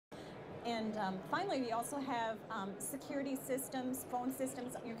And finally, we also have security systems, phone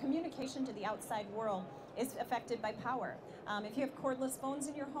systems. Your communication to the outside world is affected by power. If you have cordless phones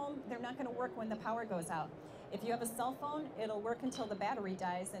in your home, they're not going to work when the power goes out. If you have a cell phone, it'll work until the battery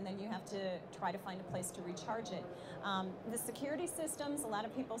dies, and then you have to try to find a place to recharge it. The security systems, a lot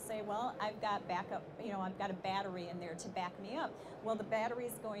of people say, well, I've got backup, I've got a battery in there to back me up. Well, the battery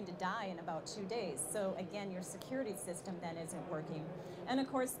is going to die in about 2 days. So again, your security system then isn't working. And of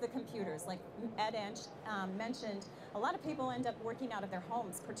course, the computers, like Ed mentioned, a lot of people end up working out of their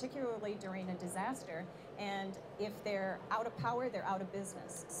homes, particularly during a disaster. And if they're out of power, they're out of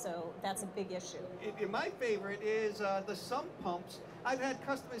business. So that's a big issue. My favorite is the sump pumps. I've had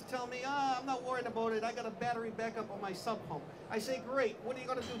customers tell me, I'm not worried about it. I got a battery backup on my sump pump. I say, great, what are you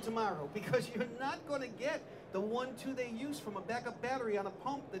going to do tomorrow? Because you're not going to get the 1-2 day use from a backup battery on a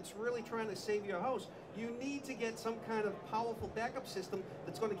pump that's really trying to save your house. You need to get some kind of powerful backup system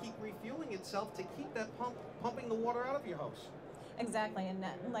that's going to keep refueling itself to keep that pump pumping the water out of your house. Exactly, and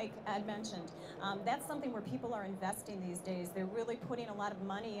like Ed mentioned, that's something where people are investing these days. They're really putting a lot of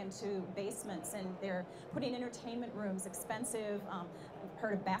money into basements, and they're putting entertainment rooms, expensive,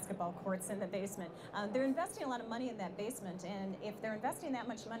 heard of basketball courts in the basement. They're investing a lot of money in that basement, and if they're investing that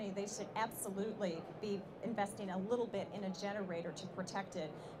much money, they should absolutely be investing a little bit in a generator to protect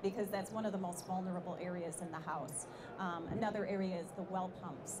it, because that's one of the most vulnerable areas in the house. Another area is the well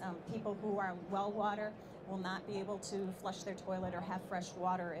pumps. People who are on well water will not be able to flush their toilet or have fresh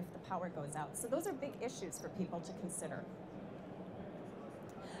water if the power goes out. So those are big issues for people to consider.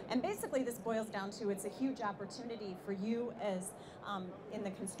 And basically this boils down to, it's a huge opportunity for you as in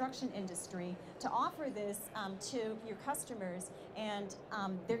the construction industry to offer this to your customers, and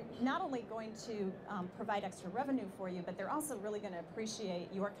they're not only going to provide extra revenue for you, but they're also really going to appreciate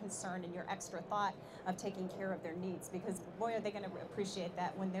your concern and your extra thought of taking care of their needs, because boy, are they going to appreciate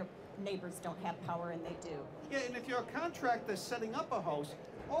that when their neighbors don't have power and they do. Yeah, and if you're a contractor setting up a house,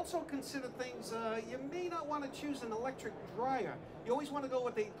 also consider things, you may not want to choose an electric dryer. You always want to go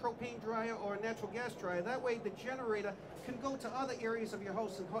with a propane dryer or a natural gas dryer. That way the generator can go to other areas of your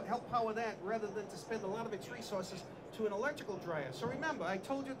house and help power that, rather than to spend a lot of its resources to an electrical dryer. So remember, I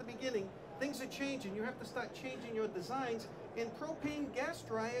told you at the beginning, things are changing. You have to start changing your designs, and propane gas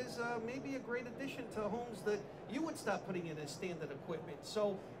dryers may be a great addition to homes that you would start putting in as standard equipment.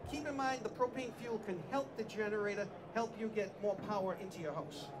 So keep in mind, the propane fuel can help the generator, help you get more power into your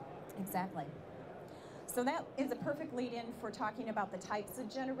house. Exactly. So that is a perfect lead-in for talking about the types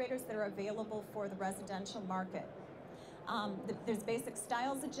of generators that are available for the residential market. There's basic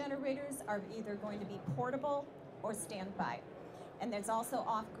styles of generators are either going to be portable or standby. And there's also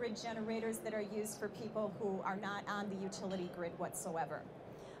off-grid generators that are used for people who are not on the utility grid whatsoever.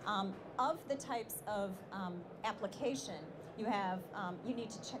 Of the types of application, you need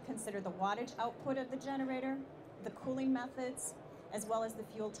to consider the wattage output of the generator, the cooling methods, as well as the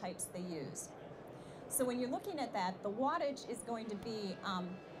fuel types they use. So when you're looking at that, the wattage is going to be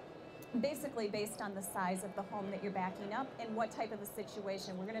basically based on the size of the home that you're backing up and what type of a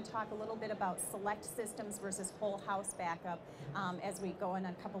situation. We're going to talk a little bit about select systems versus whole house backup as we go in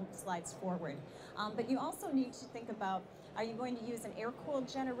a couple slides forward. But you also need to think about, are you going to use an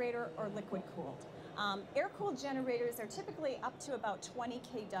air-cooled generator or liquid-cooled? Air-cooled generators are typically up to about 20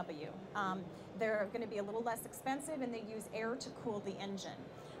 kW. They're going to be a little less expensive, and they use air to cool the engine.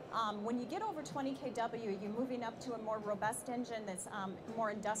 When you get over 20 kW, you're moving up to a more robust engine that's more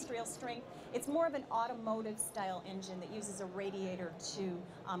industrial strength. It's more of an automotive style engine that uses a radiator to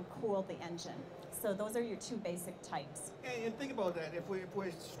cool the engine. So those are your two basic types. And think about that. If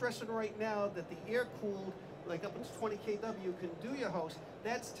we're stressing right now that the air-cooled, like up to 20 kW, can do your house,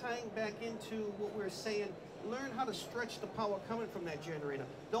 that's tying back into what we're saying. Learn how to stretch the power coming from that generator.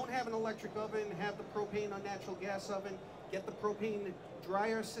 Don't have an electric oven, have the propane or natural gas oven, get the propane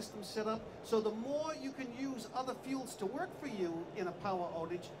dryer system set up. So the more you can use other fuels to work for you in a power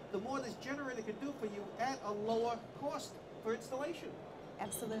outage, the more this generator can do for you at a lower cost for installation.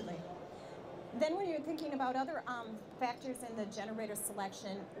 Absolutely. Then when you're thinking about other factors in the generator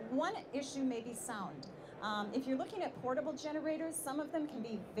selection, one issue may be sound. If you're looking at portable generators, some of them can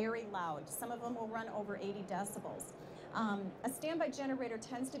be very loud. Some of them will run over 80 decibels. A standby generator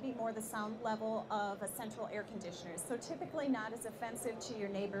tends to be more the sound level of a central air conditioner, so typically not as offensive to your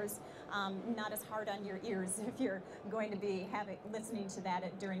neighbors, not as hard on your ears if you're going to be listening to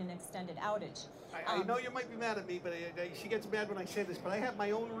that during an extended outage. I know you might be mad at me, but she gets mad when I say this, but I have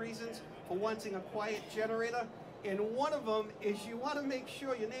my own reasons for wanting a quiet generator. And one of them is you want to make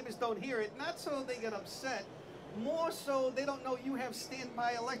sure your neighbors don't hear it, not so they get upset, More so, they don't know you have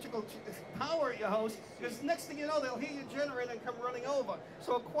standby electrical power at your house, because next thing you know, they'll hear your generator and come running over.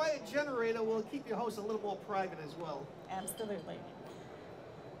 So a quiet generator will keep your house a little more private as well. Absolutely.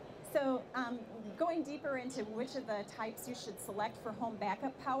 So going deeper into which of the types you should select for home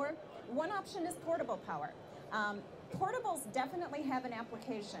backup power, one option is portable power. Portables definitely have an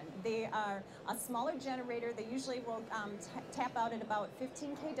application. They are a smaller generator. They usually will tap out at about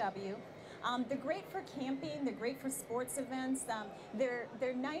 15 kW. They're great for camping. They're great for sports events.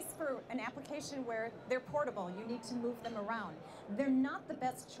 They're nice for an application where they're portable. You need to move them around. They're not the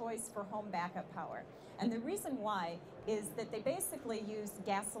best choice for home backup power. And the reason why is that they basically use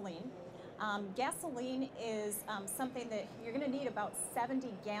gasoline. Gasoline is something that you're going to need about 70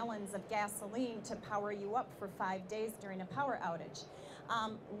 gallons of gasoline to power you up for 5 days during a power outage.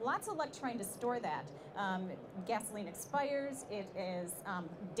 Lots of luck trying to store that. Gasoline expires. It is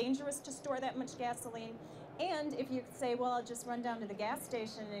dangerous to store that much gasoline. And if you say, well, I'll just run down to the gas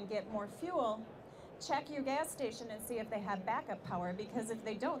station and get more fuel, check your gas station and see if they have backup power, because if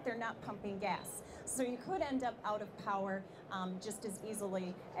they don't, they're not pumping gas. So you could end up out of power just as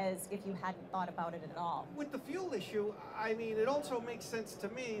easily as if you hadn't thought about it at all. With the fuel issue, I mean, it also makes sense to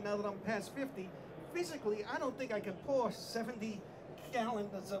me, now that I'm past 50, physically, I don't think I could pour 70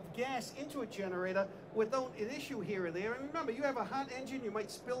 gallons of gas into a generator without an issue here or there. And remember, you have a hot engine, you might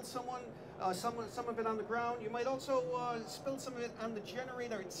spill some of it on the ground. You might also spill some of it on the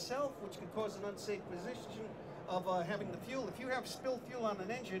generator itself, which could cause an unsafe position of having the fuel. If you have spilled fuel on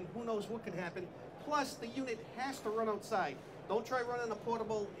an engine, who knows what could happen. Plus, the unit has to run outside. Don't try running a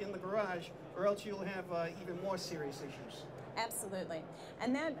portable in the garage, or else you'll have even more serious issues. Absolutely.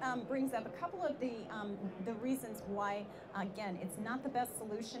 And that brings up a couple of the reasons why, again, it's not the best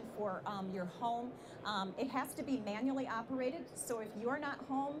solution for your home. It has to be manually operated, so if you're not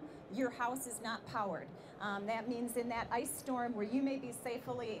home, your house is not powered. That means in that ice storm where you may be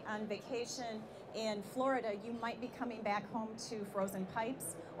safely on vacation in Florida, you might be coming back home to frozen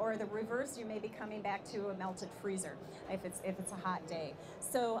pipes, or the reverse, you may be coming back to a melted freezer if it's a hot day.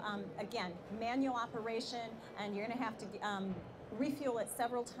 So again, manual operation, and you're going to have to refuel it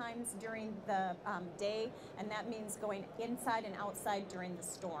several times during the day, and that means going inside and outside during the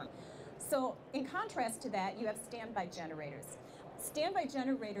storm. So in contrast to that, you have standby generators. Standby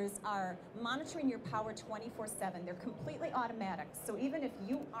generators are monitoring your power 24/7. They're completely automatic. So even if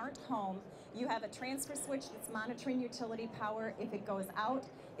you aren't home, you have a transfer switch that's monitoring utility power. If it goes out,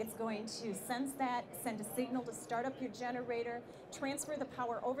 it's going to sense that, send a signal to start up your generator, transfer the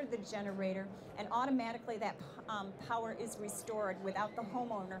power over the generator, and automatically that power is restored without the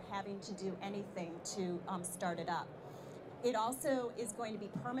homeowner having to do anything to start it up. It also is going to be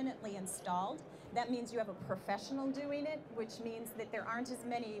permanently installed. That means you have a professional doing it, which means that there aren't as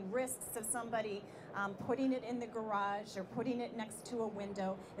many risks of somebody putting it in the garage or putting it next to a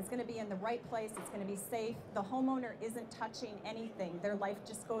window. It's going to be in the right place. It's going to be safe. The homeowner isn't touching anything. Their life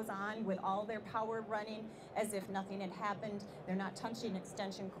just goes on with all their power running as if nothing had happened. They're not touching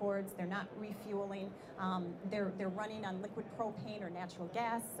extension cords. They're not refueling. They're running on liquid propane or natural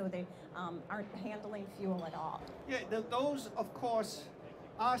gas, so they aren't handling fuel at all. Yeah, those, of course,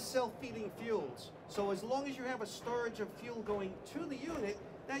 are self-feeding fuels. So as long as you have a storage of fuel going to the unit,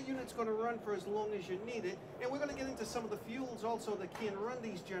 that unit's going to run for as long as you need it. And we're going to get into some of the fuels also that can run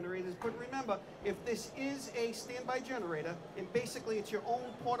these generators. But remember, if this is a standby generator, and basically it's your own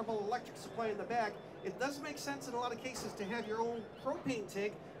portable electric supply in the back, it does make sense in a lot of cases to have your own propane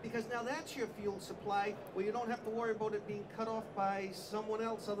tank, because now that's your fuel supply where you don't have to worry about it being cut off by someone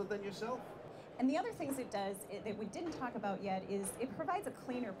else other than yourself. And the other things it does that we didn't talk about yet is it provides a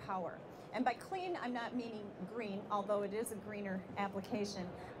cleaner power. And by clean, I'm not meaning green, although it is a greener application,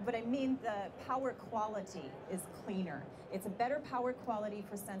 but I mean the power quality is cleaner. It's a better power quality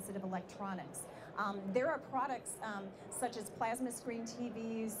for sensitive electronics. There are products such as plasma screen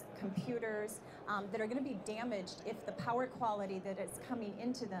TVs, computers, that are going to be damaged if the power quality that is coming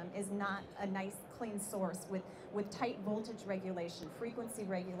into them is not a nice, clean source with tight voltage regulation, frequency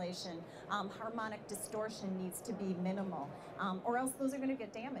regulation, harmonic distortion needs to be minimal, or else those are going to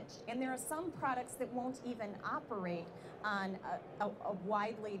get damaged. And there are some products that won't even operate on a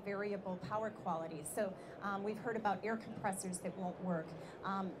widely variable power quality. So we've heard about air compressors that won't work,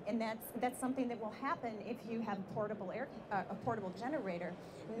 and that's something that will will happen if you have a portable generator,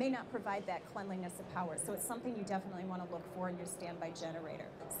 it may not provide that cleanliness of power. So it's something you definitely want to look for in your standby generator.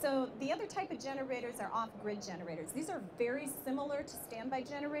 So the other type of generators are off-grid generators. These are very similar to standby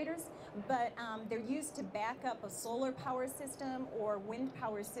generators, but they're used to back up a solar power system or wind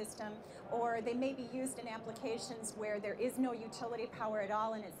power system, or they may be used in applications where there is no utility power at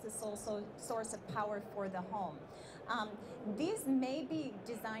all and it's the sole source of power for the home. These may be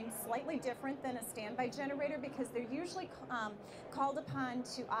designed slightly different than a standby generator because they're usually called upon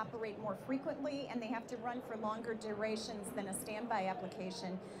to operate more frequently, and they have to run for longer durations than a standby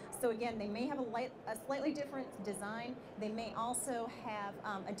application. So again, they may have a slightly different design. They may also have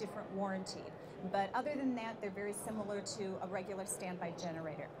a different warranty. But other than that, they're very similar to a regular standby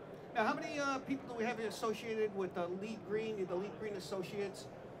generator. Now, how many people do we have here associated with Lead Green, the Lead Green Associates,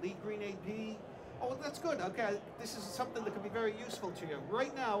 Lead Green AP? Oh, that's good. Okay, this is something that could be very useful to you.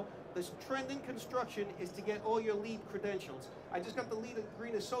 Right now, this trend in construction is to get all your LEED credentials. I just got the Lead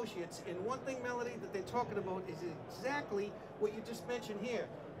Green Associates, and one thing, Melanie, that they're talking about is exactly what you just mentioned here.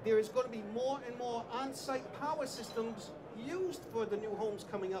 There is going to be more and more on-site power systems used for the new homes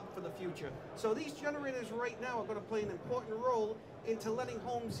coming up for the future. So these generators right now are going to play an important role into letting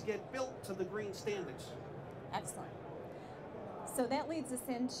homes get built to the green standards. Excellent. So that leads us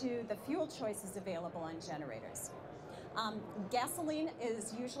into the fuel choices available on generators. Gasoline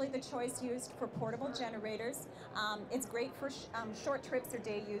is usually the choice used for portable generators. It's great for short trips or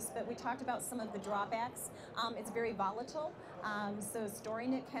day use, but we talked about some of the drawbacks. It's very volatile, so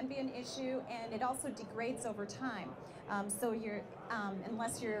storing it can be an issue, and it also degrades over time. So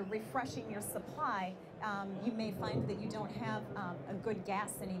unless you're refreshing your supply, you may find that you don't have a good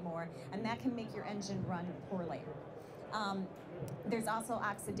gas anymore, and that can make your engine run poorly. There's also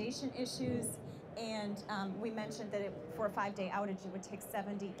oxidation issues, and we mentioned that for a 5-day outage, it would take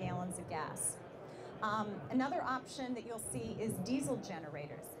 70 gallons of gas. Another option that you'll see is diesel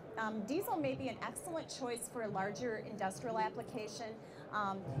generators. Diesel may be an excellent choice for a larger industrial application.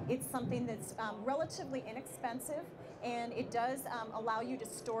 It's something that's relatively inexpensive, and it does allow you to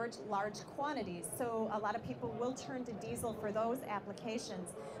store large quantities. So a lot of people will turn to diesel for those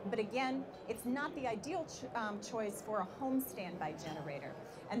applications. But again, it's not the ideal choice for a home standby generator.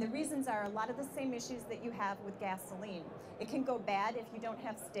 And the reasons are a lot of the same issues that you have with gasoline. It can go bad if you don't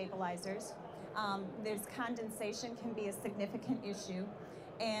have stabilizers. There's condensation can be a significant issue,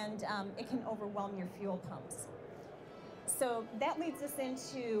 and it can overwhelm your fuel pumps. So that leads us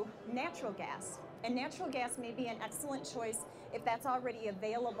into natural gas. And natural gas may be an excellent choice if that's already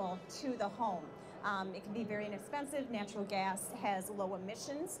available to the home. It can be very inexpensive. Natural gas has low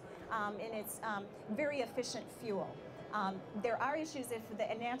emissions, and it's very efficient fuel. There are issues if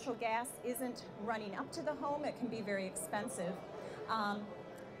the natural gas isn't running up to the home. It can be very expensive.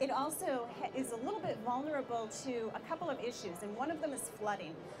 It also is a little bit vulnerable to a couple of issues, and one of them is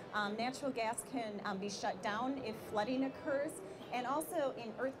flooding. Natural gas can be shut down if flooding occurs, and also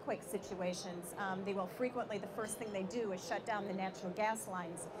in earthquake situations, they will frequently, the first thing they do is shut down the natural gas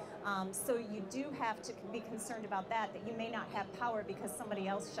lines. So you do have to be concerned about that you may not have power because somebody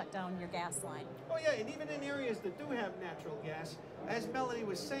else shut down your gas line. Oh yeah, and even in areas that do have natural gas, as Melanie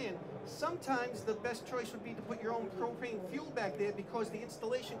was saying, sometimes the best choice would be to put your own propane fuel back there because the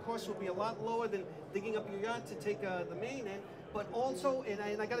installation costs will be a lot lower than digging up your yard to take the main in. But also, and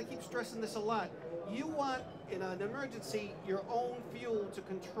I got to keep stressing this a lot, you want, in an emergency, your own fuel to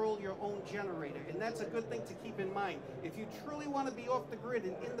control your own generator. And that's a good thing to keep in mind. If you truly want to be off the grid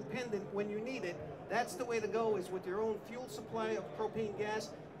and independent when you need it, that's the way to go, is with your own fuel supply of propane gas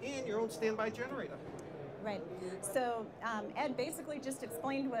and your own standby generator. Right. So Ed basically just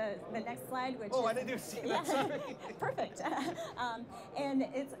explained the next slide, which I didn't see that. Sorry. Perfect. And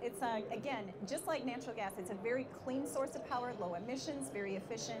it's again, just like natural gas, it's a very clean source of power, low emissions, very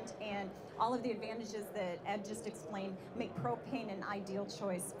efficient, and all of the advantages that Ed just explained make propane an ideal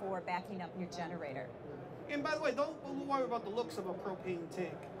choice for backing up your generator. And by the way, don't worry about the looks of a propane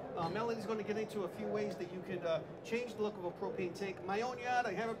tank. Melanie's going to get into a few ways that you could change the look of a propane tank. My own yard,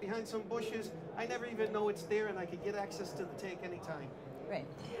 I have it behind some bushes. I never even know it's there, and I could get access to the tank anytime. Right.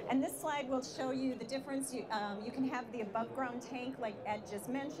 And this slide will show you the difference. You can have the above-ground tank, like Ed just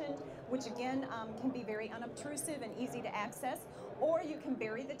mentioned, which again can be very unobtrusive and easy to access. Or you can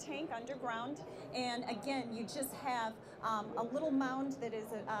bury the tank underground, and again, you just have a little mound that is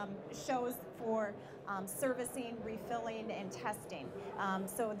shows for servicing, refilling, and testing.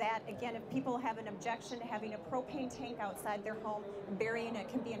 So that, again, if people have an objection to having a propane tank outside their home, burying it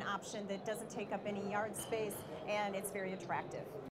can be an option that doesn't take up any yard space, and it's very attractive.